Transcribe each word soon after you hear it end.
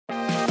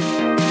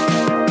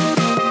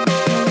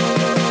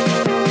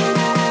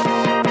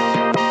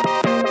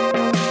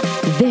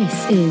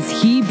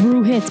is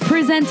Hebrew Hits,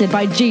 presented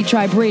by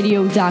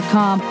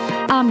jtriberadio.com.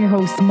 I'm your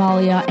host,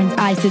 Malya, and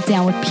I sit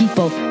down with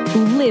people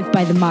who live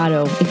by the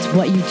motto, it's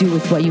what you do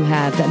with what you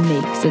have that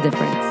makes a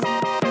difference.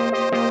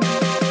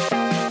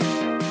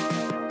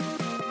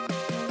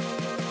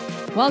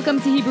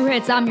 Welcome to Hebrew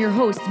Hits. I'm your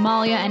host,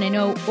 Malya, and I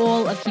know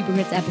all of Hebrew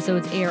Hits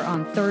episodes air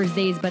on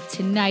Thursdays, but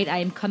tonight I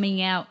am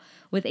coming out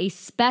with a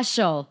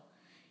special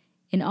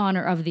in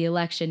honor of the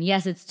election.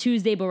 Yes, it's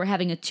Tuesday, but we're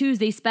having a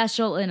Tuesday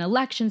special, an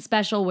election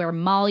special where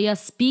Malya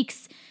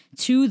speaks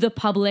to the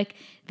public.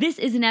 This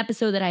is an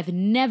episode that I've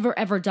never,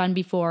 ever done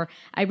before.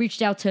 I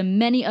reached out to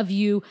many of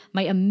you,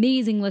 my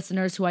amazing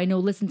listeners who I know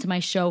listen to my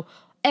show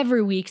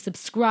every week,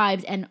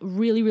 subscribed, and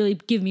really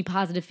give me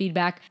positive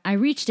feedback. I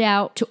reached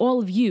out to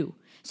all of you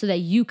so that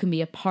you can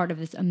be a part of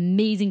this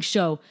amazing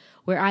show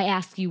where I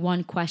ask you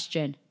one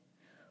question.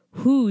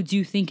 Who do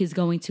you think is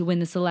going to win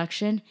this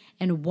election,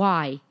 and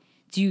why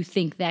do you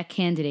think that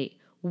candidate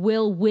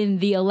will win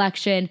the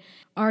election?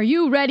 Are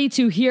you ready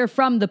to hear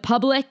from the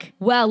public?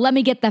 Well, let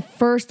me get the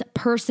first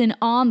person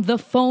on the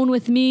phone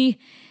with me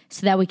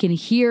so that we can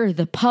hear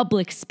the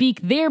public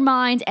speak their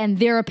mind and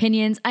their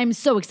opinions. I'm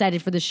so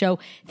excited for the show.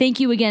 Thank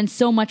you again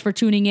so much for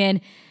tuning in.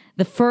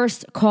 The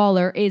first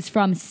caller is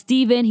from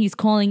Steven. He's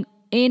calling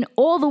in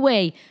all the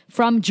way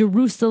from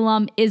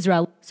Jerusalem,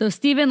 Israel. So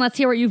Steven, let's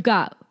hear what you've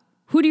got.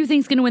 Who do you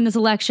think is going to win this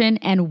election,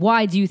 and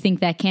why do you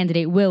think that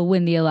candidate will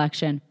win the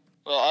election?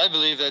 Well, I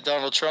believe that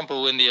Donald Trump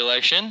will win the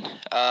election,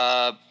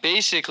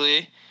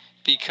 basically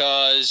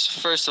because,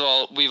 first of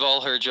all, we've all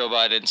heard Joe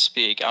Biden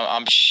speak.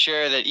 I'm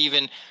sure that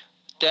even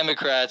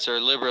Democrats or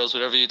liberals,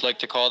 whatever you'd like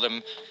to call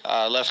them,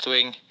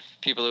 left-wing,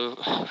 people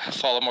who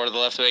follow more to the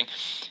left wing,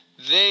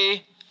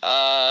 they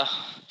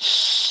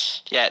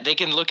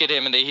can look at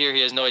him and they hear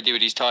he has no idea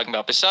what he's talking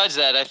about. Besides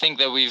that, I think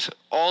that we've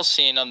all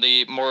seen on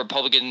the more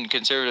Republican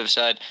conservative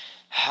side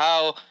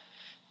how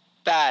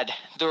bad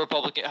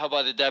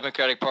the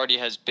Democratic Party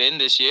has been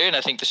this year, and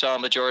I think the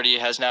silent majority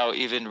has now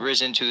even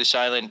risen to the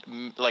silent,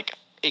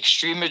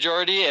 extreme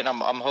majority, and I'm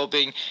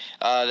hoping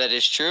that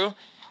is true,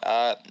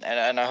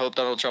 and I hope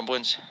Donald Trump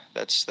wins.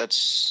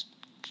 That's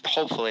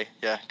hopefully,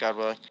 God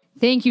willing.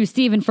 Thank you,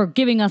 Stephen, for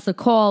giving us a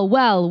call.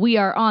 Well, we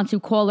are on to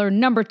caller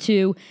number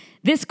 2.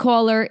 This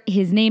caller,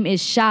 his name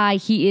is Shai.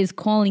 He is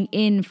calling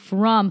in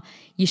from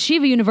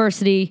Yeshiva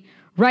University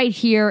right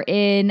here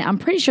in, I'm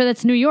pretty sure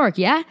that's New York,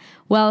 yeah?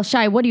 Well,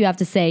 Shai, what do you have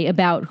to say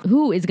about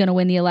who is going to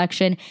win the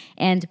election,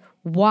 and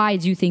why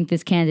do you think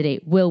this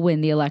candidate will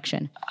win the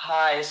election?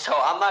 Hi, so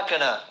I'm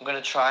going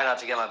to try not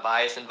to get my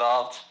bias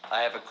involved.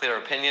 I have a clear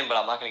opinion, but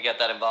I'm not going to get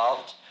that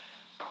involved.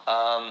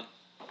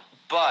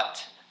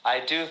 But I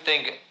do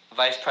think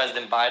Vice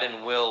President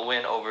Biden will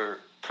win over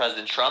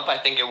President Trump. I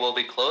think it will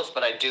be close,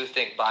 but I do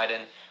think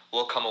Biden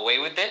will come away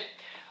with it.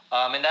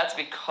 And that's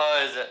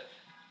because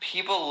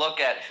people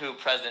look at who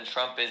President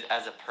Trump is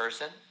as a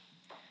person,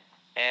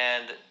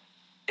 and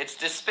it's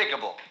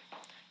despicable.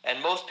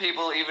 And most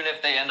people, even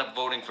if they end up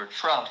voting for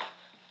Trump,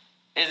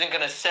 isn't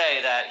going to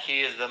say that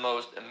he is the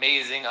most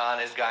amazing,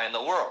 honest guy in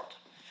the world.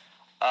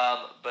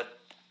 But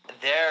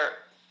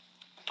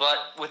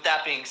with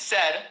that being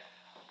said,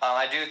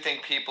 I do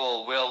think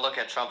people will look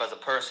at Trump as a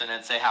person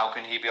and say, how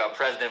can he be our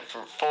president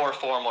for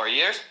 4 more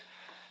years?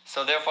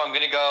 So therefore, I'm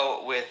going to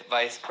go with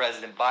Vice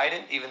President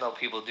Biden, even though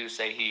people do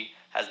say he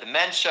has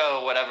dementia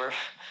or whatever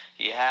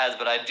he has.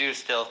 But I do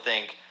still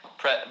think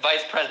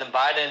Vice President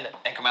Biden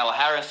and Kamala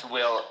Harris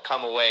will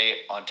come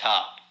away on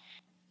top.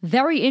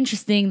 Very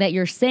interesting that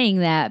you're saying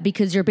that,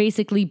 because you're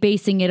basically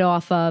basing it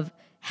off of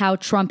how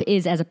Trump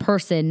is as a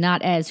person,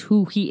 not as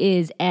who he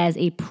is as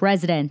a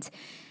president.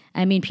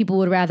 I mean, people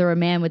would rather a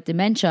man with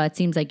dementia, it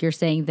seems like you're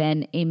saying,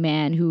 than a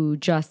man who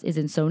just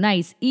isn't so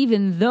nice,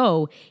 even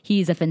though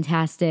he's a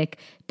fantastic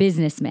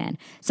businessman.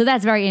 So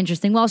that's very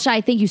interesting. Well, Shai,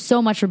 thank you so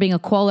much for being a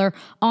caller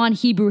on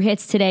Hebrew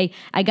Hits today.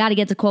 I got to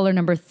get to caller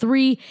number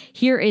 3.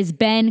 Here is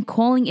Ben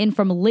calling in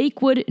from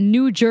Lakewood,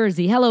 New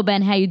Jersey. Hello,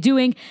 Ben. How you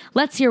doing?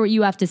 Let's hear what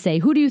you have to say.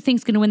 Who do you think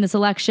is going to win this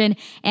election,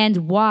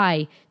 and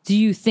why do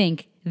you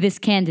think this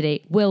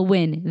candidate will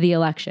win the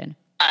election?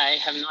 I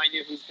have no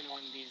idea who's going to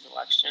win these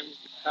elections,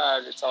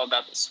 because it's all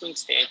about the swing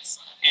states,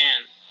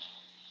 and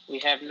we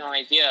have no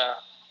idea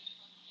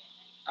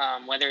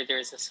whether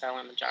there's a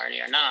silent majority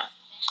or not.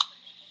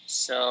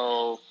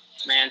 So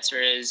my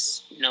answer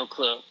is no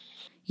clue.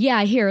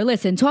 Yeah, here,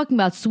 listen, talking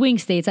about swing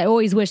states, I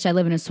always wish I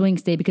live in a swing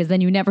state, because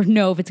then you never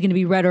know if it's going to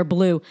be red or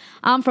blue.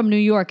 I'm from New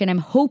York, and I'm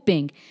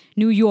hoping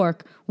New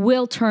York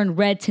will turn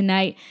red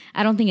tonight.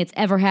 I don't think it's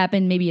ever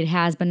happened. Maybe it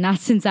has, but not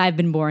since I've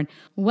been born.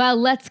 Well,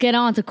 let's get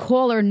on to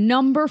caller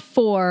number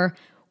 4.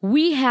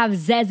 We have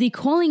Zezi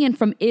calling in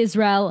from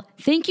Israel.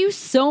 Thank you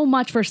so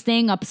much for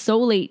staying up so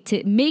late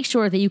to make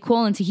sure that you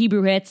call into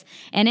Hebrew Hits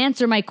and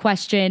answer my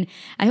question.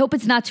 I hope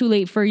it's not too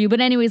late for you. But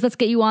anyways, let's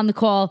get you on the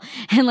call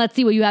and let's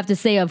see what you have to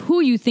say of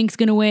who you think's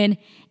going to win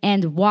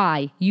and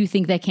why you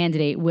think that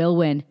candidate will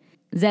win.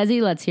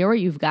 Zezi, let's hear what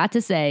you've got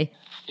to say.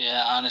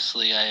 Yeah,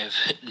 honestly, I have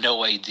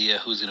no idea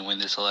who's going to win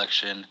this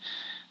election.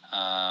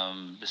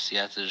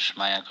 B'siyata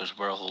Shmaya Kosh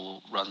Baruch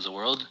Hu runs the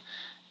world.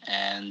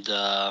 and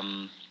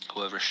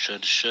whoever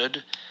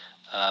should.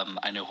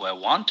 I know who I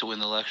want to win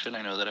the election.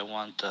 I know that I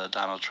want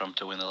Donald Trump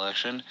to win the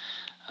election.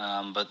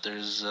 But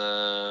there's,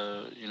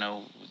 the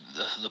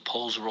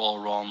polls were all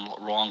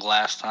wrong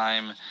last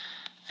time,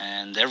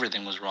 and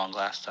everything was wrong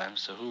last time.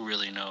 So who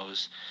really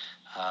knows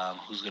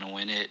who's going to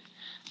win it?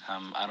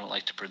 I don't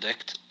like to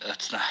predict.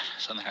 That's not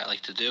something I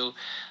like to do.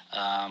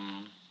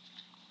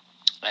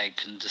 I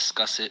can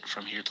discuss it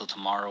from here till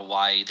tomorrow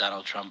why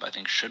Donald Trump, I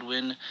think, should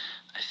win.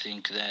 I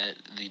think that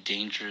the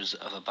dangers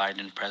of a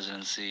Biden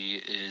presidency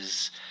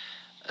is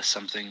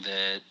something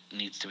that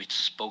needs to be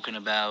spoken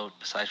about,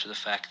 aside from the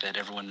fact that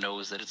everyone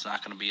knows that it's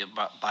not going to be a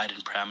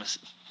Biden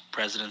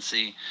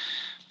presidency,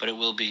 but it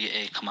will be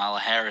a Kamala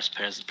Harris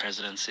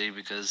presidency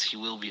because he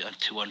will be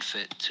too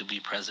unfit to be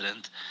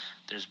president.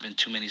 There's been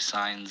too many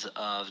signs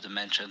of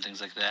dementia and things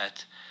like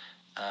that.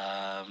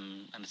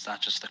 And it's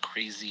not just the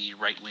crazy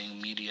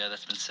right-wing media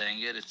that's been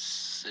saying it.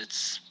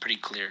 It's pretty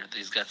clear that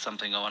he's got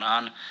something going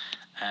on,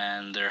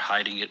 and they're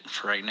hiding it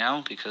for right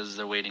now because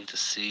they're waiting to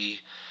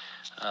see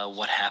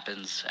what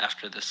happens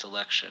after this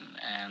election.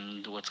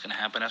 And what's going to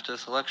happen after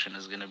this election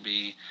is going to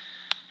be,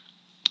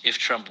 if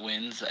Trump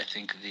wins, I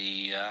think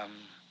the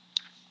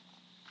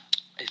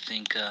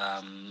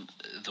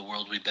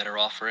world will be better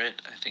off for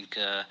it. I think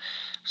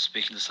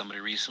speaking to somebody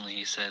recently,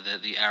 he said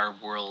that the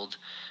Arab world,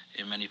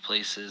 in many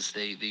places,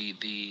 the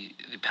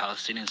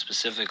Palestinians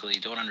specifically,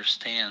 don't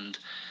understand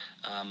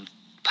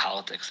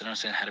politics. They don't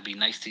understand how to be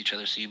nice to each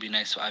other, so you be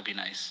nice, so I be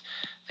nice.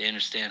 They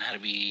understand how to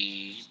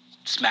be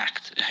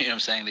smacked. You know what I'm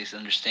saying? They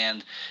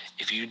understand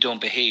if you don't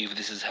behave,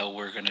 this is how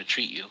we're going to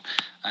treat you.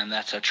 And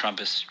that's how Trump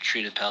has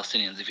treated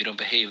Palestinians. If you don't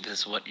behave, this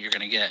is what you're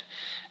going to get.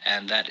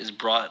 And that has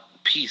brought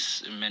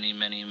peace in many,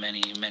 many,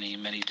 many, many,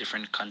 many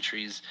different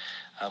countries.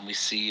 We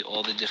see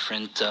all the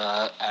different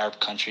Arab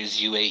countries,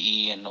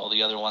 UAE and all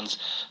the other ones,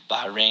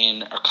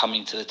 Bahrain, are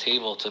coming to the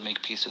table to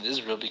make peace with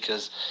Israel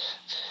because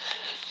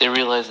they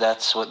realize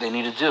that's what they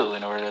need to do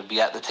in order to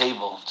be at the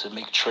table, to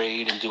make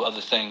trade and do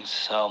other things.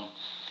 So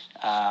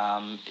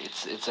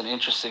it's an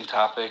interesting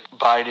topic.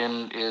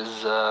 Biden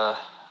is,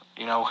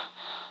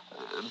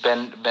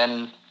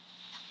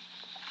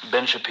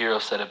 Ben Shapiro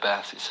said it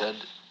best. He said,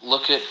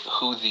 look at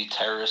who the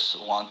terrorists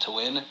want to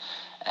win,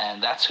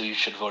 and that's who you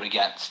should vote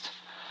against.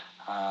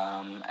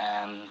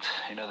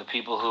 The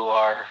people who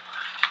are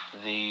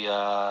the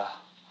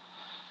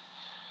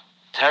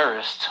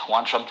terrorists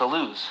want Trump to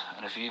lose.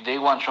 And if they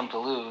want Trump to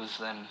lose,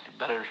 then you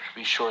better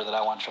be sure that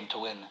I want Trump to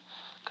win,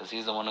 because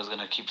he's the one who's going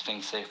to keep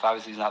things safe.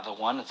 Obviously, he's not the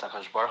one. It's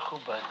Akash Baruch Hu,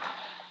 but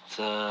it's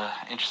an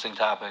interesting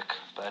topic.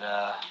 But,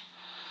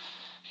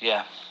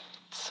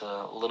 it's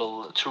a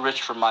little too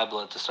rich for my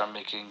blood to start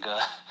making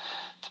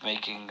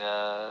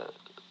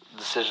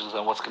decisions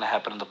on what's going to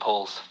happen in the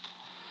polls.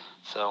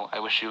 So I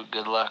wish you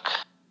good luck.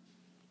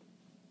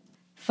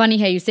 Funny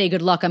how you say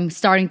good luck. I'm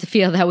starting to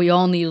feel that we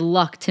all need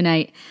luck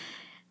tonight.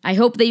 I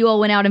hope that you all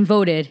went out and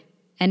voted.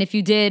 And if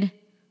you did,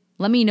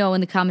 let me know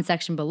in the comment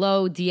section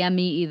below. DM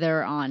me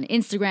either on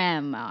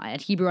Instagram at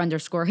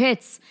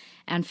Hebrew_hits,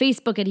 and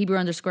Facebook at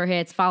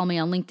Hebrew_hits. Follow me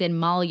on LinkedIn,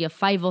 Malya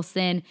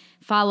Feivelson.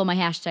 Follow my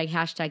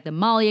hashtag the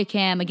Malya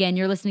Cam. Again,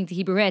 you're listening to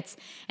Hebrew Hits.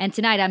 And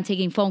tonight I'm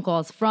taking phone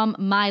calls from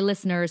my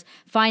listeners,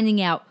 finding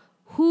out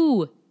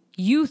who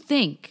you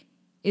think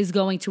is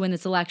going to win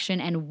this election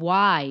and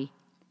why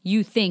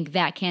you think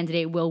that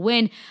candidate will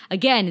win.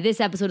 Again, this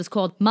episode is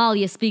called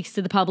Malya Speaks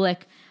to the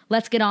Public.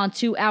 Let's get on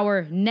to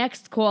our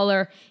next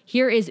caller.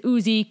 Here is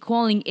Uzi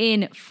calling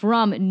in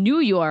from New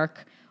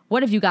York.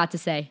 What have you got to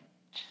say?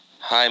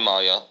 Hi,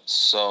 Malya.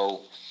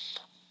 So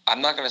I'm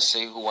not going to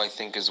say who I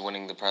think is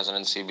winning the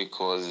presidency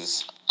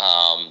because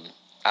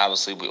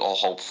obviously we all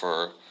hope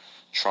for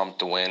Trump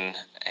to win,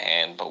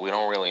 but we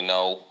don't really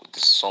know.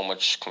 There's so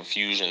much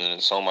confusion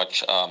and so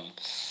much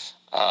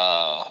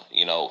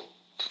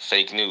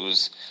fake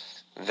news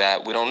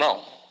that we don't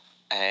know.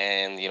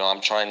 And, I'm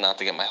trying not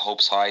to get my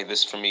hopes high.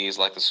 This, for me, is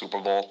like the Super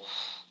Bowl.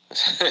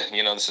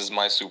 This is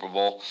my Super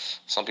Bowl.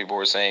 Some people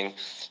were saying,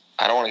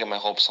 I don't want to get my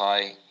hopes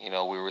high. We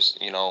were,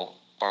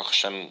 Baruch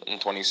Hashem, in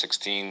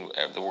 2016,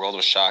 the world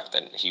was shocked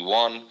that he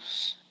won.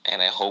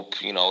 And I hope,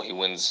 he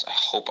wins. I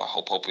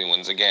hope he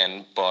wins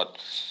again. But,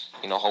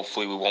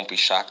 hopefully we won't be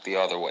shocked the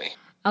other way.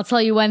 I'll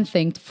tell you one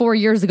thing. 4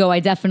 years ago, I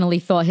definitely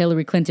thought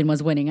Hillary Clinton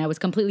was winning. I was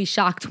completely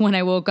shocked when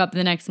I woke up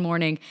the next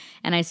morning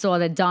and I saw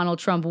that Donald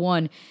Trump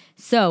won.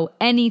 So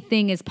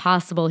anything is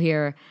possible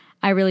here.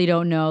 I really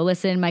don't know.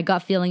 Listen, my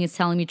gut feeling is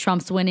telling me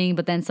Trump's winning,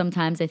 but then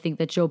sometimes I think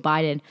that Joe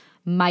Biden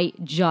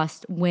might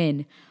just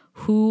win.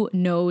 Who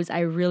knows? I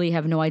really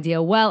have no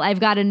idea. Well,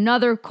 I've got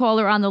another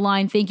caller on the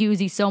line. Thank you,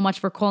 Uzi, so much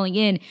for calling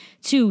in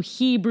to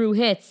Hebrew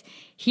Hits.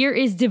 Here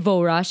is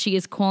Devora. She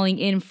is calling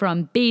in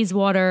from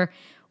Bayswater.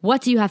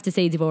 What do you have to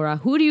say, Devora?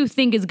 Who do you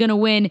think is going to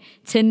win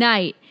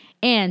tonight?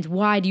 And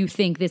why do you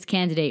think this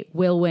candidate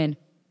will win?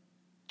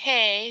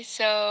 Hey,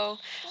 so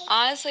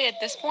honestly, at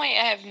this point,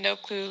 I have no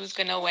clue who's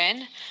going to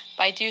win.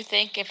 But I do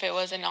think if it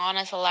was an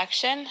honest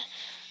election,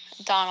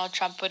 Donald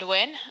Trump would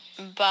win,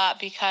 but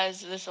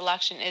because this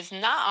election is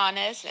not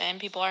honest and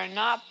people are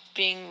not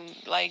being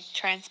like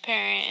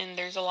transparent and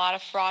there's a lot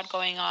of fraud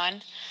going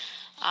on,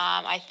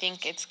 I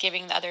think it's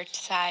giving the other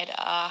side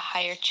a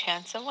higher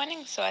chance of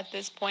winning. So at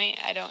this point,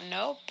 I don't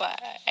know,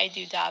 but I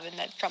do dab in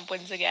that Trump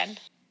wins again.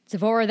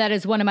 Devora, that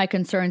is one of my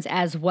concerns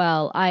as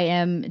well. I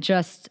am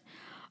just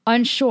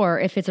unsure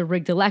if it's a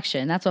rigged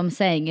election. That's what I'm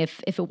saying.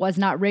 If it was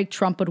not rigged,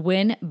 Trump would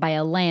win by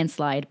a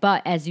landslide.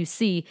 But as you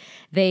see,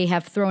 they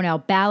have thrown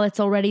out ballots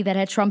already that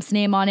had Trump's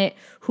name on it.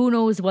 Who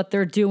knows what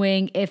they're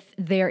doing, if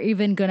they're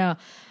even going to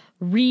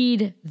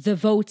read the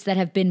votes that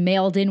have been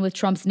mailed in with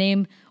Trump's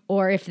name,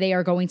 or if they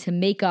are going to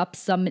make up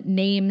some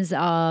names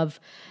of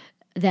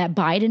that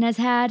Biden has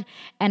had.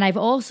 And I've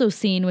also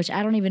seen, which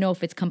I don't even know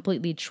if it's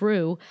completely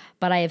true,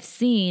 but I have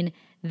seen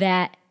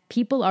that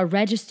people are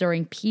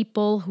registering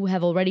people who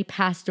have already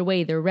passed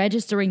away. They're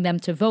registering them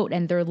to vote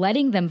and they're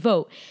letting them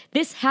vote.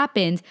 This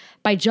happened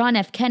by John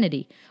F.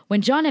 Kennedy.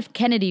 When John F.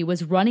 Kennedy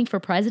was running for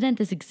president,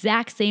 this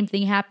exact same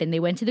thing happened. They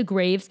went to the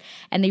graves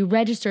and they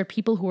registered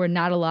people who were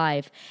not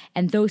alive.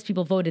 And those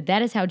people voted.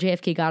 That is how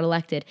JFK got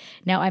elected.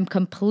 Now, I'm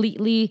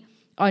completely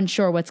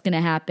unsure what's going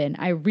to happen.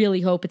 I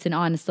really hope it's an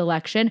honest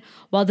election.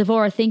 Well,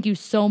 Devora, thank you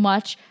so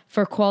much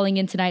for calling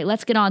in tonight.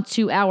 Let's get on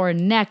to our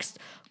next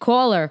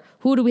caller.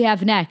 Who do we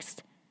have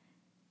next?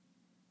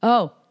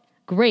 Oh,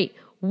 great.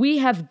 We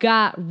have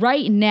got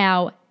right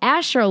now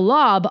Asher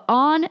Lob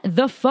on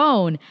the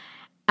phone.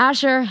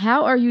 Asher,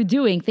 how are you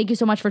doing? Thank you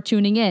so much for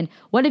tuning in.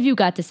 What have you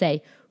got to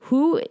say?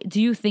 Who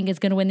do you think is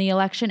going to win the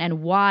election,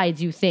 and why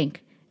do you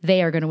think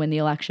they are going to win the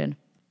election?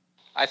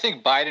 I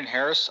think Biden and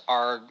Harris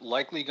are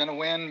likely going to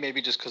win,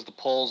 maybe just because the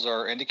polls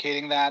are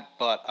indicating that,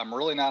 but I'm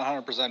really not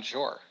 100%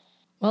 sure.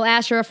 Well,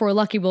 Asher, if we're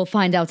lucky, we'll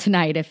find out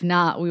tonight. If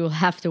not, we will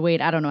have to wait.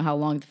 I don't know how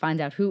long to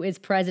find out who is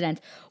president.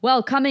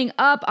 Well, coming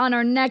up on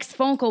our next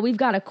phone call, we've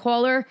got a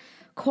caller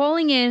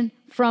calling in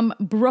from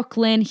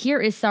Brooklyn. Here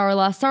is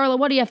Sarla. Sarla,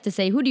 what do you have to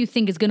say? Who do you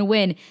think is going to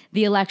win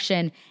the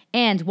election,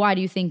 and why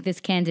do you think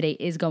this candidate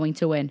is going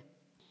to win?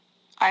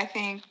 I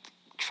think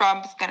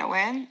Trump's going to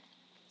win.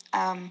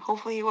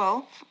 Hopefully he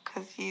will,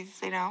 because he's,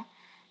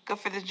 good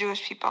for the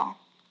Jewish people.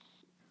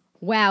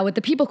 Wow, with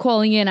the people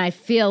calling in, I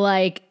feel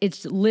like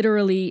it's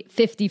literally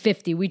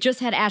 50-50. We just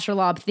had Asher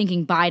Lob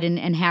thinking Biden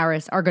and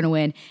Harris are going to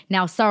win.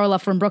 Now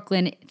Sarla from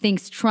Brooklyn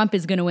thinks Trump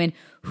is going to win.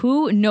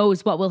 Who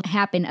knows what will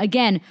happen?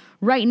 Again,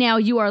 right now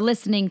you are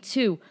listening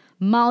to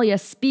Malya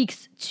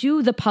Speaks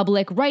to the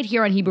Public right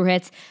here on Hebrew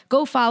Hits.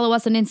 Go follow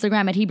us on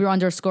Instagram at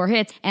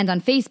Hebrew_Hits and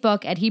on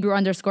Facebook at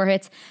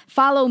Hebrew_Hits.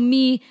 Follow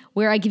me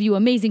where I give you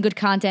amazing good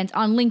content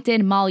on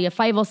LinkedIn, Malya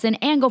Feivelson,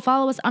 and go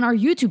follow us on our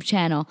YouTube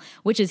channel,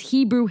 which is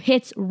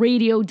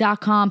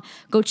HebrewHitsRadio.com.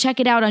 Go check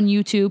it out on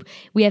YouTube.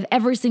 We have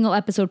every single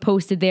episode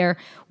posted there.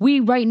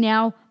 Right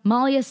now,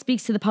 Malya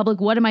Speaks to the Public.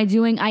 What am I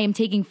doing? I am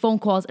taking phone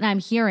calls and I'm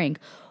hearing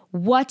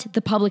what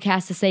the public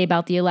has to say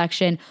about the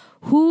election,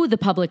 who the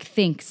public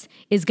thinks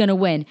is going to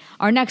win.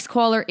 Our next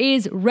caller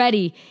is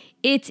ready.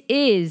 It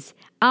is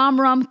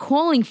Amram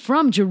calling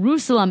from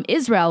Jerusalem,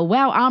 Israel.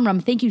 Wow, Amram,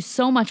 thank you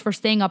so much for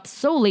staying up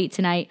so late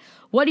tonight.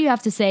 What do you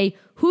have to say?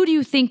 Who do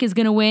you think is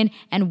going to win,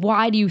 and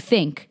why do you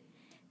think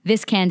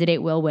this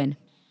candidate will win?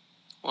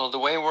 Well, the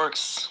way it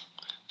works,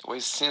 the way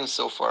it seems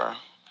so far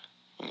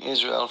in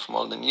Israel, from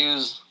all the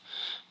news,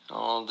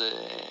 all the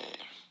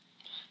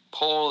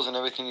polls and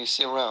everything you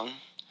see around,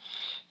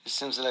 it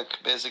seems like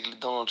basically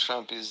Donald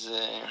Trump is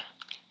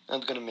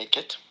not going to make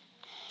it,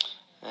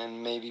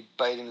 and maybe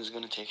Biden is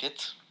going to take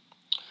it.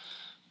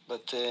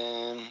 But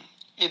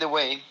either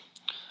way,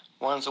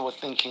 once I was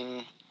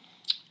thinking,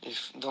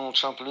 if Donald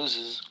Trump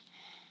loses,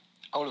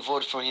 I will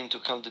vote for him to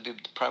come to be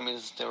the Prime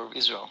Minister of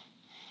Israel.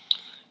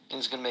 And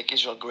he's going to make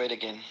Israel great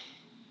again.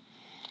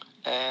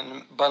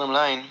 And bottom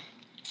line,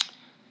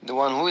 the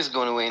one who is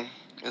going to win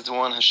is the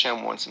one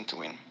Hashem wants him to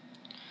win.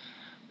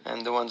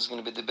 And the one that's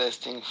going to be the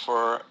best thing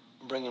for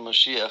bringing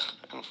Mashiach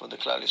and for the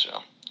Klal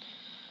Israel.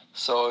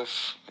 So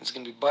if it's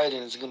going to be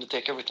Biden, it's going to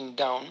take everything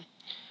down.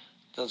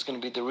 That's going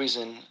to be the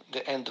reason,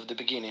 the end of the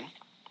beginning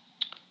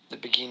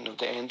of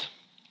the end.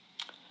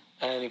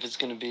 And if it's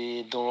going to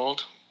be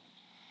Donald,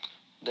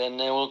 then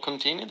they will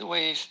continue the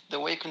way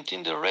it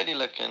continued already,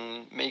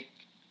 and make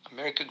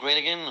America great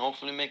again, and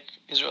hopefully make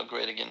Israel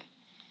great again.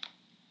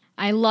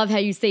 I love how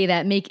you say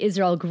that, make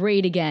Israel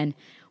great again.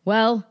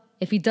 Well,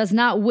 if he does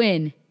not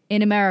win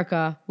in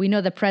America, we know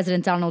that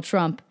President Donald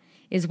Trump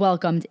is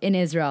welcomed in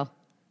Israel.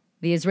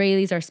 The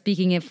Israelis are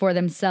speaking it for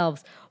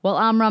themselves. Well,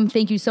 Amram,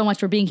 thank you so much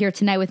for being here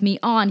tonight with me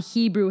on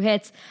Hebrew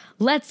Hits.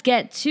 Let's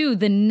get to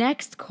the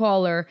next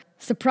caller.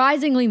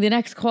 Surprisingly, the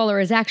next caller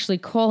is actually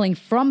calling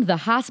from the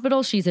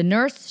hospital. She's a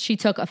nurse. She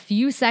took a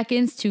few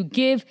seconds to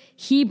give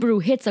Hebrew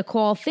Hits a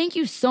call. Thank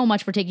you so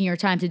much for taking your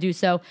time to do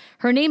so.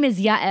 Her name is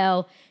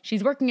Yael.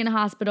 She's working in a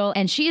hospital,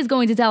 and she is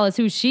going to tell us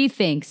who she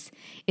thinks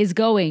is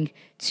going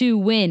to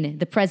win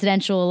the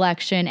presidential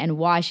election and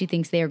why she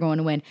thinks they are going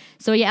to win.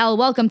 So, Yael,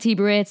 welcome to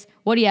Hebrew Hits.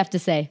 What do you have to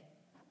say?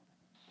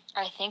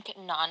 I think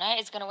Nana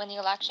is going to win the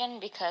election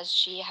because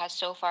she has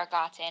so far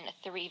gotten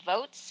 3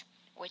 votes,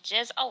 which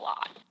is a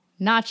lot.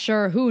 Not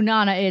sure who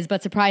Nana is,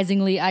 but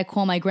surprisingly, I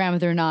call my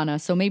grandmother Nana.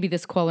 So maybe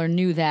this caller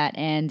knew that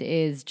and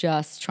is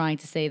just trying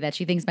to say that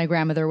she thinks my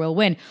grandmother will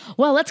win.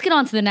 Well, let's get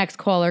on to the next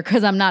caller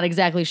because I'm not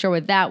exactly sure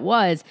what that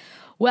was.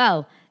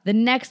 Well, the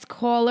next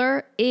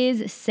caller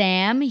is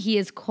Sam. He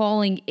is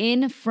calling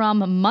in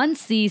from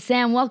Muncie.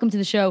 Sam, welcome to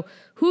the show.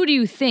 Who do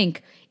you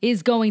think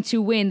is going to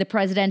win the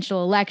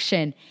presidential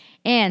election?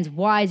 And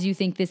why do you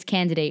think this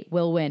candidate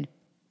will win?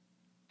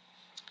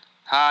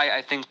 Hi,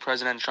 I think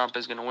President Trump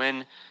is going to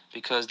win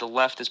because the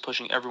left is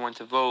pushing everyone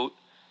to vote,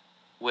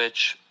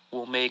 which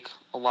will make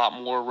a lot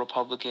more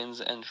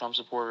Republicans and Trump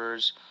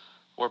supporters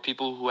or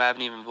people who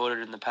haven't even voted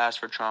in the past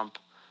for Trump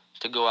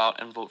to go out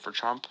and vote for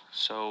Trump.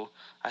 So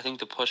I think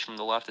the push from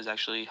the left is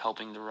actually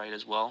helping the right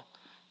as well,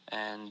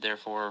 and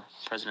therefore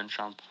President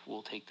Trump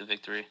will take the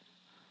victory.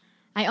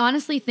 I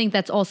honestly think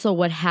that's also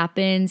what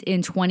happened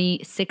in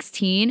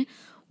 2016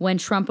 when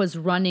Trump was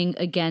running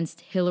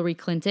against Hillary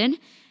Clinton.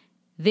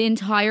 The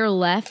entire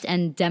left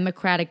and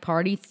Democratic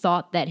Party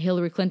thought that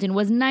Hillary Clinton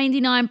was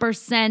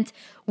 99%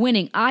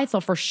 winning. I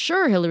thought for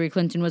sure Hillary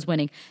Clinton was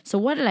winning. So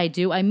what did I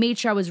do? I made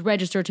sure I was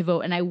registered to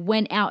vote, and I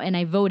went out and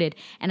I voted.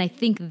 And I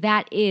think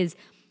that is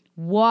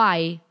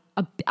why,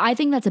 I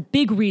think that's a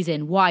big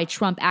reason why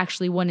Trump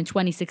actually won in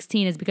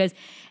 2016 is because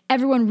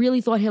everyone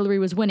really thought Hillary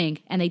was winning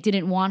and they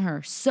didn't want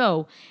her.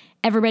 So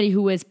everybody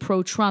who is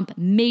pro-Trump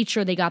made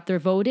sure they got their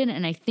vote in,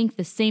 and I think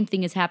the same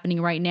thing is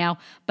happening right now.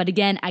 But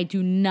again, I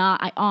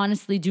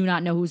honestly do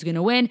not know who's going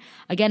to win.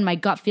 Again, my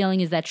gut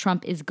feeling is that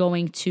Trump is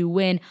going to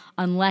win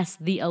unless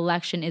the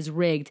election is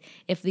rigged.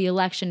 If the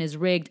election is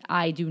rigged,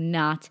 I do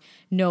not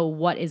know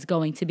what is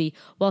going to be.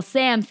 Well,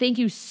 Sam, thank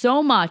you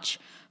so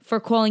much for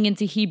calling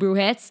into Hebrew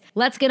Hits.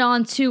 Let's get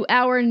on to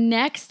our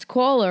next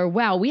caller.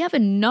 Wow, we have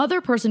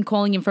another person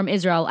calling in from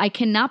Israel. I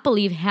cannot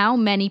believe how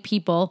many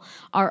people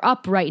are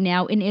up right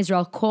now in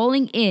Israel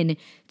calling in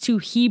to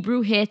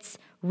Hebrew Hits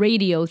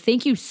Radio.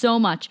 Thank you so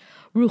much.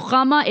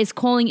 Ruchama is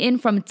calling in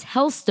from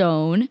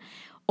Telstone,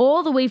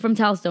 all the way from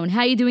Telstone. How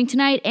are you doing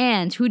tonight?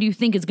 And who do you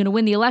think is going to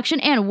win the election?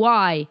 And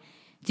why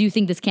do you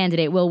think this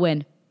candidate will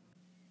win?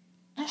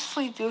 I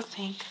honestly do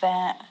think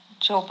that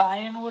Joe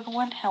Biden would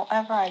win.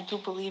 However, I do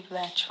believe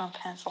that Trump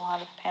has a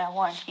lot of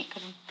power and he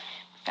could make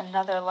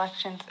another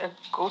election,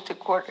 go to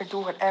court or do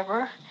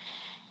whatever,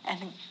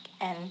 and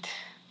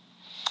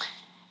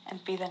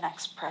be the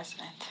next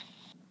president.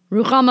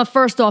 Ruchama,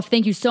 first off,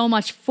 thank you so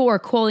much for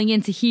calling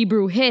into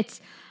Hebrew Hits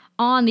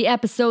on the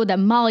episode that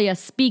Malya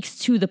speaks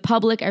to the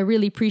public. I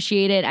really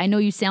appreciate it. I know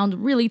you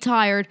sound really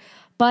tired,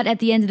 but at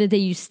the end of the day,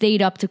 you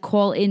stayed up to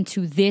call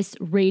into this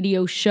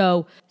radio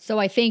show. So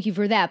I thank you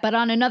for that. But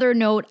on another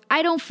note,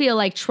 I don't feel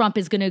like Trump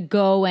is going to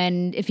go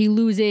and if he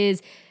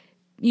loses,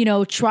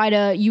 try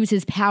to use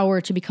his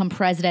power to become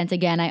president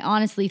again. I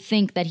honestly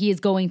think that he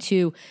is going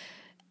to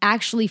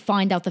actually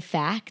find out the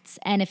facts.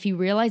 And if he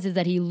realizes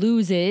that he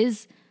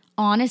loses,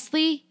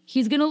 honestly,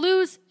 he's going to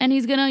lose and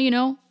he's going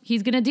to,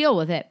 he's going to deal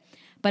with it.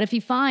 But if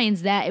he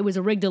finds that it was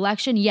a rigged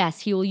election,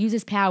 yes, he will use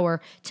his power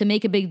to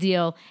make a big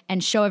deal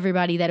and show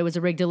everybody that it was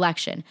a rigged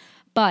election.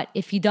 But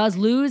if he does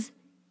lose,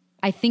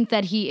 I think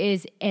that he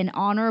is an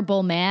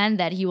honorable man,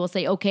 that he will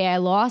say, okay, I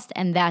lost,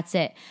 and that's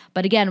it.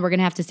 But again, we're going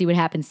to have to see what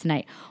happens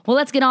tonight. Well,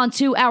 let's get on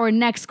to our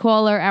next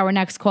caller. Our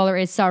next caller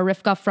is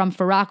Sarifka from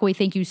Farakwe.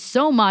 Thank you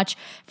so much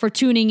for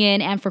tuning in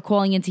and for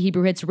calling into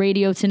Hebrew Hits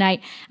Radio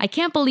tonight. I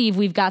can't believe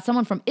we've got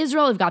someone from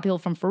Israel, we've got people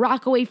from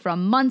Farakwe,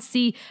 from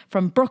Muncie,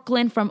 from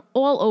Brooklyn, from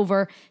all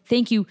over.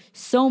 Thank you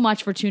so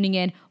much for tuning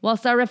in. Well,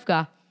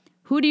 Sarifka,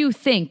 who do you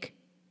think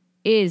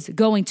is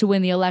going to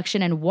win the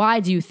election, and why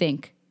do you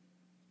think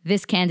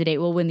this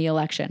candidate will win the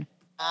election?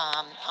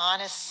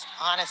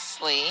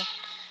 Honestly,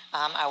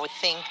 I would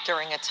think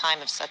during a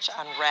time of such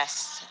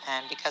unrest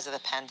and because of the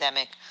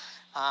pandemic,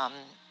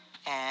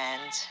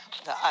 and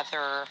the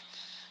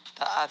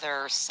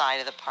other side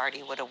of the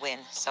party would win.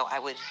 So I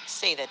would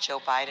say that Joe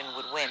Biden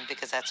would win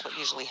because that's what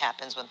usually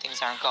happens when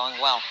things aren't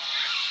going well.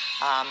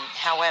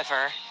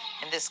 However,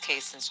 in this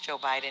case, since Joe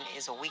Biden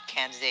is a weak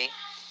candidate,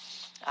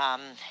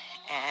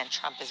 and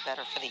Trump is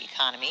better for the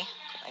economy,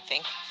 I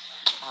think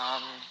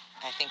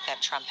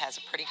that Trump has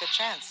a pretty good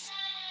chance.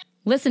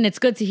 Listen, it's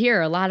good to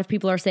hear. A lot of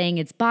people are saying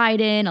it's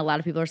Biden. A lot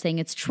of people are saying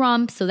it's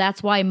Trump. So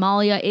that's why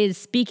Malya is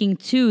speaking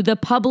to the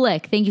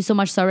public. Thank you so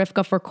much,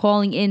 Sarifka, for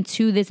calling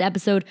into this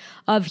episode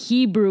of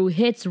Hebrew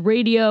Hits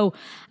Radio.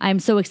 I'm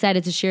so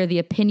excited to share the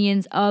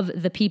opinions of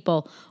the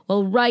people.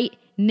 Well, right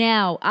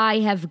now, I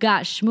have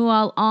got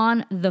Shmuel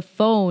on the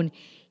phone.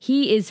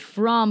 He is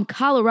from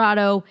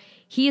Colorado.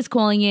 He is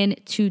calling in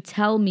to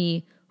tell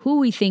me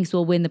who he thinks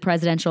will win the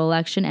presidential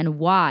election and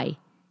why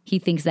he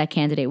thinks that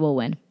candidate will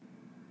win.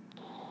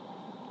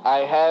 I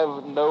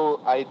have no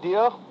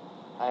idea.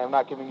 I am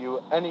not giving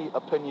you any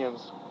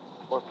opinions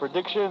or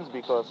predictions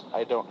because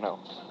I don't know.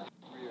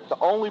 The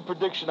only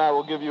prediction I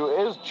will give you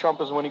is Trump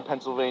is winning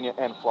Pennsylvania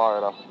and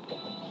Florida.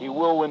 He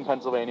will win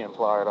Pennsylvania and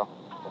Florida.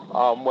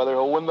 Whether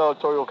he'll win the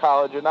Electoral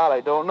College or not,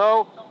 I don't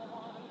know.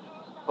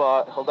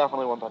 But he'll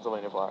definitely win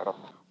Pennsylvania and Florida.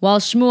 Well,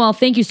 Shmuel,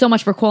 thank you so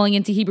much for calling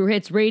into Hebrew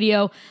Hits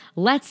Radio.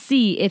 Let's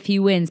see if he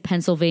wins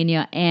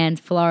Pennsylvania and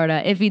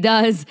Florida. If he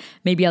does,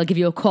 maybe I'll give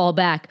you a call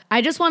back.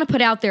 I just want to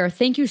put out there,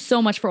 thank you so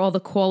much for all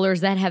the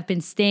callers that have been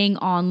staying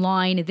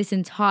online this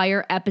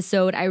entire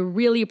episode. I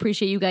really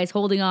appreciate you guys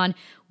holding on,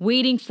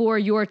 waiting for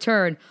your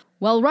turn.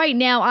 Well, right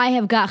now I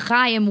have got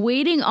Chaim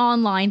waiting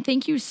online.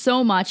 Thank you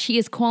so much. He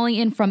is calling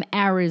in from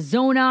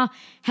Arizona.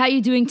 How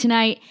you doing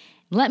tonight?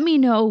 Let me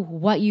know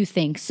what you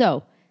think.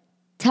 So,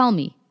 tell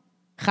me,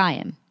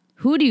 Chaim,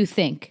 who do you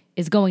think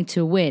is going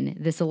to win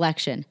this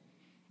election?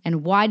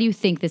 And why do you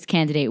think this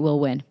candidate will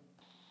win?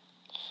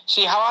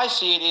 See, how I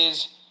see it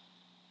is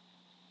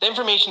the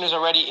information is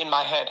already in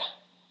my head.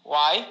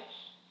 Why?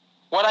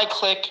 What I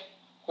click,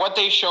 what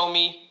they show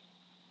me,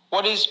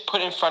 what is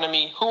put in front of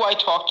me, who I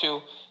talk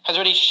to has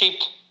already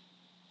shaped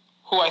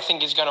who I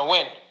think is going to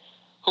win.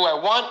 Who I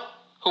want,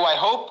 who I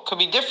hope could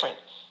be different.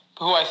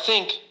 But who I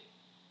think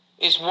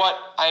is what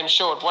I am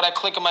showed, what I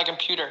click on my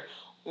computer,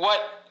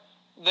 what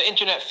the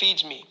internet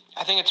feeds me.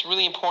 I think it's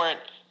really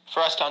important for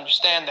us to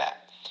understand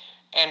that.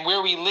 And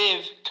where we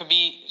live could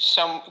be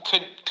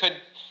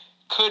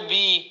could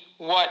be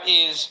what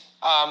is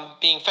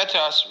being fed to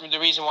us, the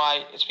reason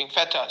why it's being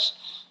fed to us.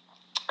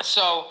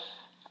 So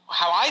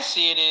how I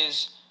see it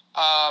is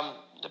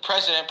the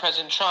President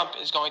Trump,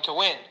 is going to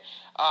win.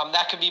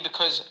 That could be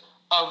because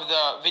of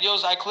the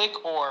videos I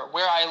click or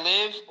where I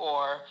live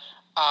or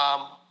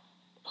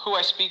who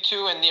I speak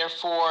to, and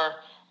therefore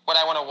what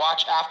I want to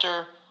watch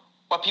after,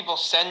 what people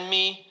send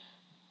me,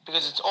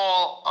 because it's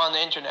all on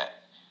the internet.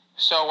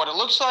 So what it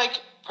looks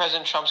like,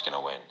 President Trump's going to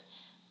win.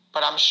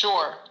 But I'm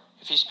sure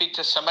if you speak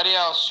to somebody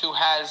else who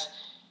has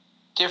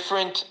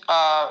different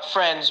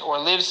friends or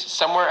lives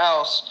somewhere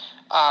else,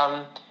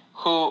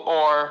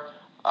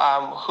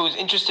 who's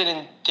interested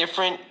in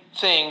different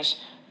things,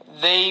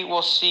 they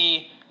will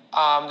see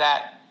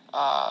that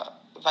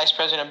Vice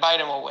President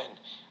Biden will win.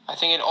 I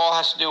think it all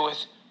has to do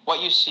with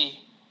what you see,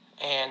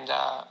 and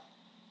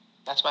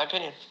that's my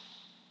opinion.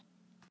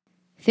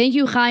 Thank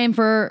you, Chaim,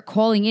 for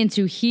calling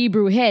into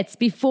Hebrew Hits.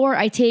 Before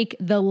I take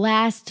the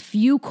last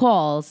few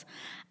calls,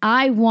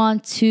 I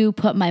want to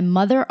put my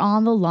mother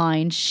on the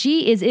line.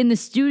 She is in the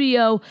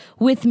studio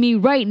with me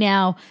right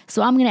now.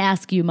 So I'm going to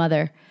ask you,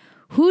 Mother,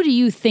 who do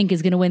you think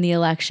is going to win the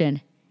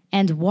election?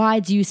 And why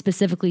do you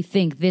specifically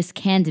think this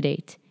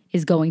candidate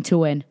is going to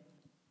win?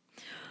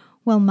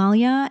 Well,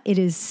 Malya, it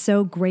is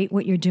so great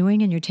what you're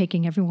doing, and you're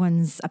taking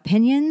everyone's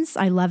opinions.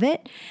 I love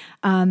it.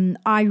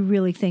 I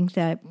really think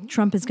that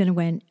Trump is going to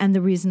win. And the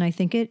reason I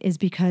think it is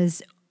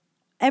because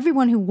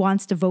everyone who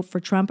wants to vote for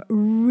Trump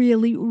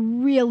really,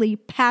 really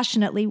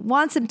passionately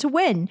wants him to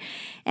win.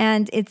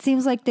 And it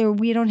seems like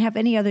we don't have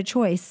any other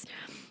choice.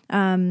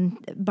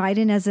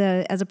 Biden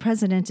as a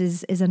president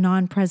is a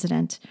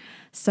non-president.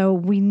 So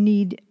we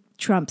need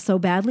Trump so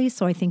badly.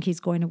 So I think he's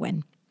going to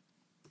win.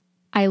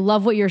 I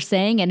love what you're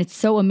saying, and it's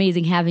so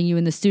amazing having you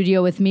in the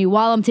studio with me.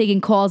 While I'm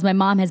taking calls, my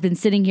mom has been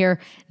sitting here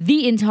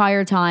the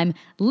entire time,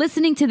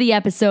 listening to the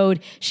episode.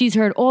 She's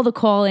heard all the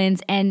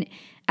call-ins, and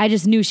I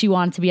just knew she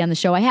wanted to be on the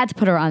show. I had to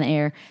put her on the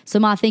air. So,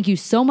 Ma, thank you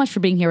so much for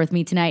being here with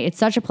me tonight. It's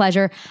such a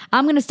pleasure.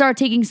 I'm going to start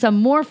taking some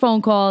more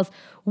phone calls.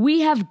 We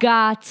have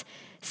got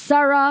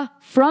Sarah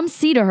from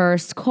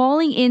Cedarhurst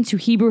calling into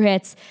Hebrew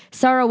Hits.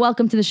 Sarah,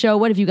 welcome to the show.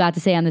 What have you got to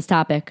say on this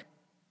topic?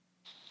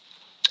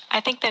 I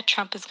think that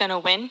Trump is going to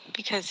win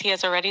because he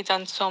has already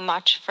done so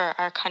much for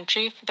our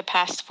country for the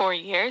past 4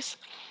 years.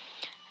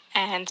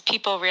 And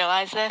people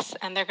realize this,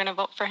 and they're going to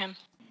vote for him.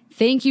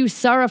 Thank you,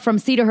 Sarah from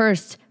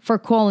Cedarhurst, for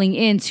calling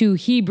in to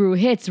Hebrew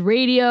Hits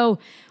Radio.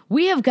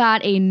 We have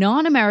got a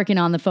non-American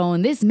on the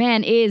phone. This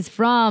man is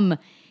from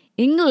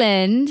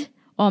England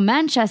or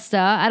Manchester.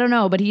 I don't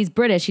know, but he's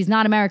British. He's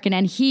not American,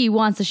 and he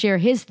wants to share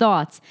his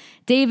thoughts.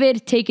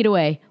 David, take it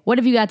away. What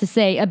have you got to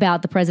say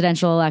about the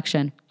presidential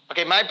election?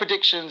 Okay, my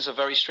predictions are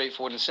very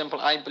straightforward and simple.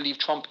 I believe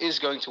Trump is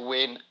going to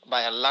win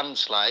by a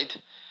landslide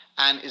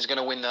and is going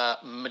to win the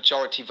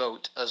majority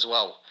vote as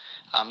well.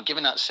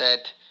 Given that said,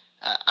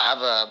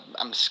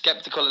 I'm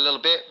skeptical a little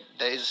bit.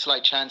 There is a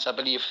slight chance. I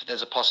believe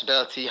there's a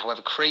possibility,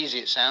 however crazy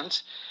it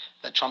sounds,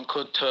 that Trump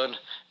could turn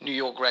New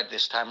York red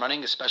this time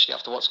running, especially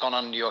after what's gone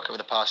on in New York over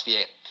the past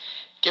year.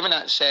 Given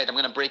that said, I'm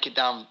going to break it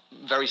down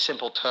very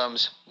simple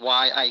terms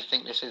why I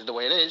think this is the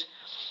way it is.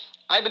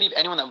 I believe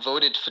anyone that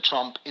voted for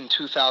Trump in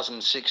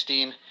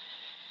 2016,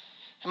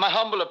 in my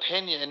humble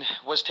opinion,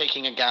 was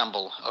taking a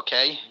gamble,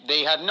 okay?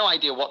 They had no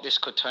idea what this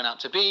could turn out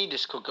to be.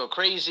 This could go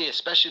crazy,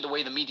 especially the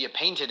way the media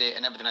painted it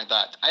and everything like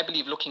that. I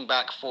believe looking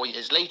back 4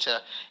 years later,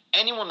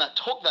 anyone that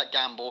took that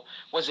gamble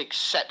was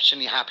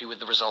exceptionally happy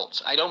with the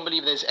results. I don't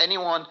believe there's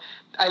anyone,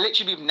 I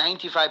literally believe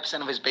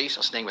 95% of his base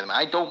are staying with him.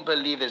 I don't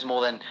believe there's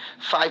more than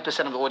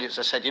 5% of the audience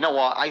that said, you know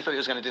what, I thought he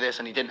was going to do this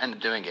and he didn't end up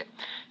doing it.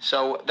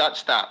 So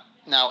that's that.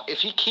 Now, if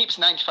he keeps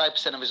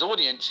 95% of his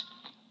audience,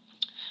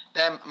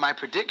 then my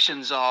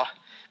predictions are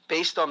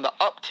based on the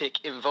uptick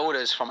in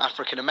voters from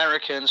African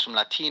Americans, from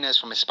Latinas,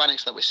 from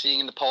Hispanics that we're seeing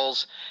in the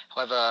polls,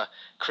 however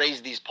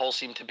crazy these polls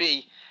seem to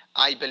be.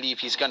 I believe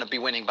he's going to be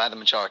winning by the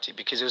majority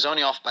because he was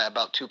only off by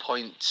about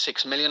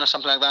 2.6 million or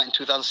something like that in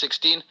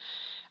 2016.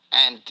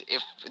 And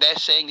if they're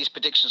saying these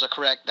predictions are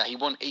correct, that he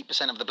won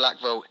 8% of the black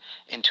vote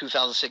in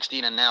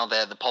 2016, and now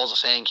the polls are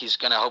saying he's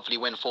going to hopefully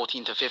win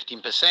 14 to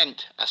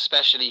 15%,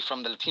 especially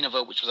from the Latino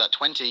vote, which was at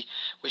 20,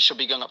 which should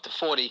be going up to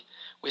 40.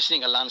 We're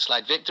seeing a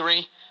landslide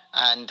victory,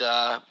 and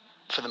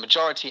for the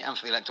majority and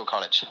for the Electoral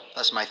College.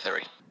 That's my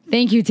theory.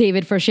 Thank you,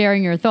 David, for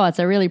sharing your thoughts.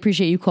 I really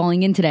appreciate you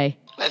calling in today.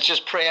 Let's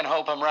just pray and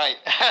hope I'm right.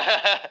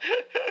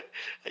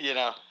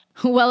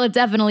 Well, it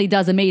definitely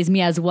does amaze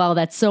me as well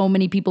that so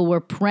many people were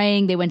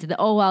praying. They went to the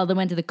Ohel, they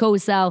went to the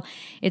Kosel.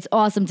 It's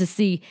awesome to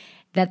see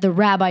that the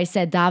rabbi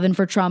said, daven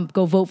for Trump,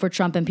 go vote for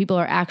Trump, and people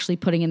are actually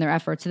putting in their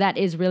effort. So that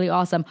is really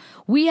awesome.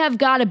 We have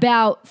got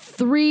about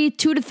 2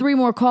 to 3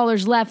 more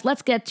callers left.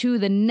 Let's get to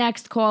the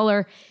next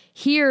caller.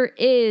 Here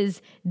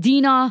is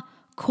Dina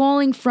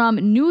calling from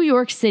New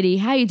York City.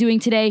 How are you doing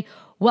today?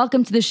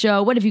 Welcome to the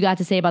show. What have you got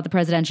to say about the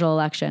presidential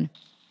election?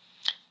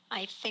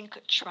 I think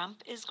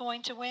Trump is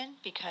going to win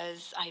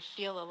because I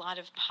feel a lot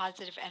of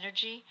positive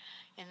energy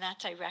in that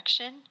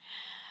direction.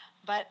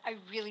 But I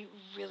really,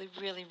 really,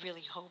 really,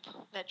 really hope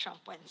that Trump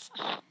wins.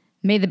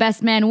 May the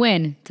best man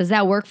win. Does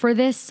that work for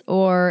this?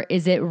 Or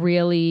is it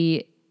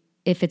really,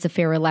 if it's a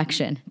fair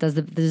election? Does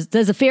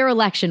a fair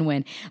election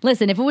win?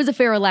 Listen, if it was a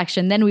fair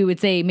election, then we would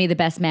say may the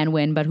best man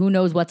win. But who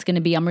knows what's going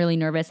to be? I'm really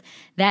nervous.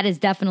 That is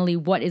definitely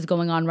what is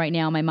going on right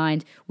now in my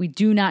mind. We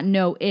do not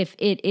know if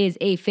it is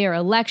a fair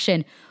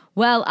election.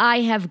 Well,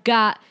 I have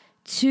got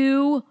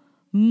 2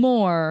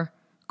 more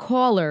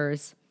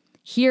callers.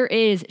 Here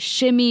is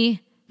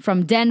Shimmy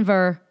from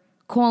Denver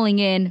calling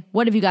in.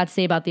 What have you got to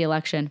say about the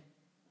election?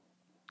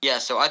 Yeah,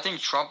 so I think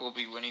Trump will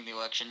be winning the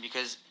election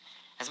because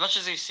as much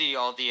as you see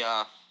all the,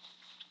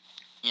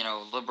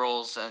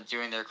 liberals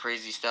doing their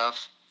crazy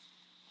stuff,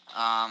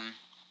 at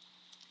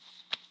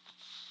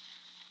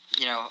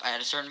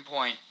a certain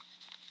point,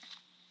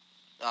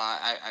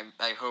 I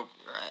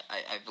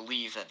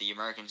believe that the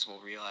Americans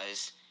will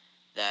realize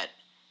that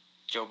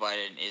Joe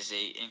Biden is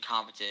a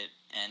incompetent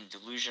and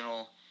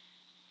delusional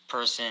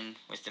person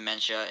with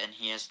dementia, and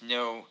he has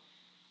no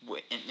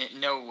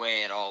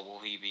way at all will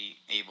he be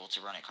able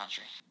to run a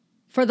country.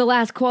 For the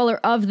last caller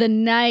of the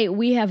night,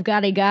 we have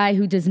got a guy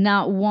who does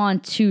not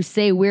want to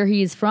say where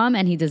he is from,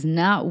 and he does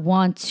not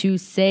want to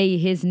say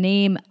his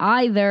name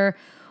either.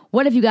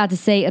 What have you got to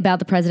say about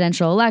the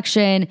presidential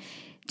election?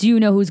 Do you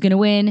know who's going to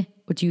win?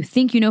 Or do you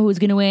think you know who's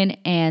going to win?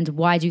 And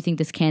why do you think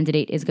this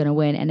candidate is going to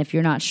win? And if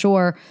you're not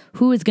sure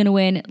who is going to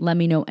win, let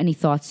me know any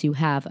thoughts you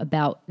have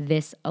about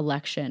this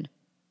election.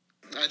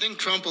 I think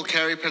Trump will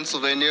carry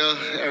Pennsylvania.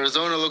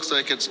 Arizona looks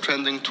like it's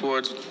trending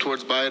towards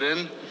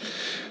Biden.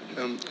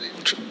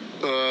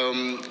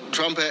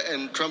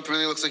 Trump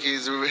really looks like he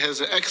has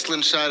an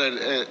excellent shot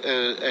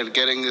at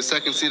getting the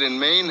second seat in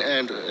Maine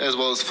and as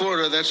well as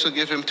Florida. That should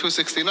give him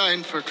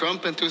 269 for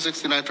Trump and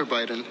 269 for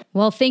Biden.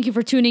 Well, thank you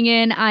for tuning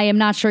in. I am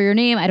not sure your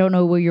name. I don't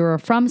know where you're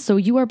from, so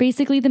you are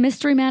basically the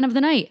mystery man of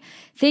the night.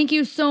 Thank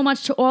you so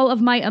much to all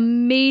of my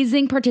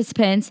amazing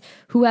participants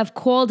who have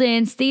called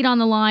in, stayed on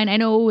the line. I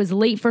know it was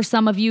late for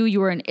some of you. You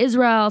were in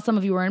Israel. Some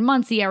of you were in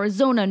Muncie,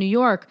 Arizona, New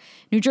York,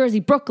 New Jersey,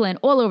 Brooklyn,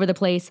 all over the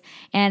place.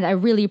 And I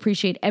really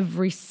appreciate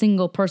every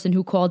single person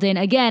who called in.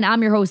 Again,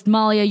 I'm your host,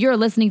 Malya. You're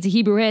listening to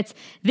Hebrew Hits.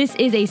 This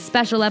is a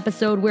special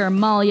episode where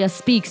Malya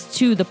speaks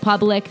to the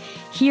public.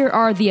 Here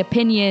are the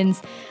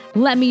opinions.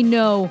 Let me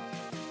know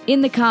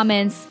in the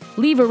comments.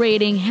 Leave a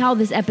rating how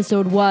this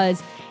episode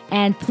was.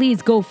 And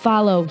please go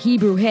follow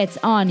Hebrew Hits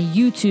on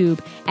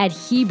YouTube at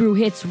Hebrew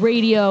Hits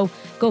Radio.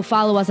 Go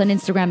follow us on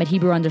Instagram at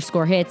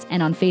Hebrew_Hits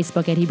and on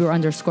Facebook at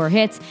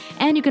Hebrew_Hits.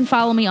 And you can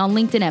follow me on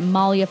LinkedIn at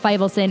Malya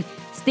Feivelson.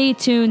 Stay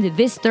tuned.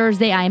 This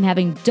Thursday, I am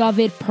having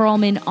David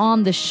Perlman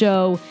on the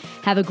show.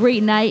 Have a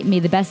great night. May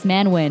the best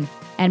man win.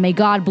 And may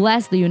God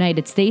bless the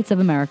United States of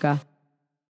America.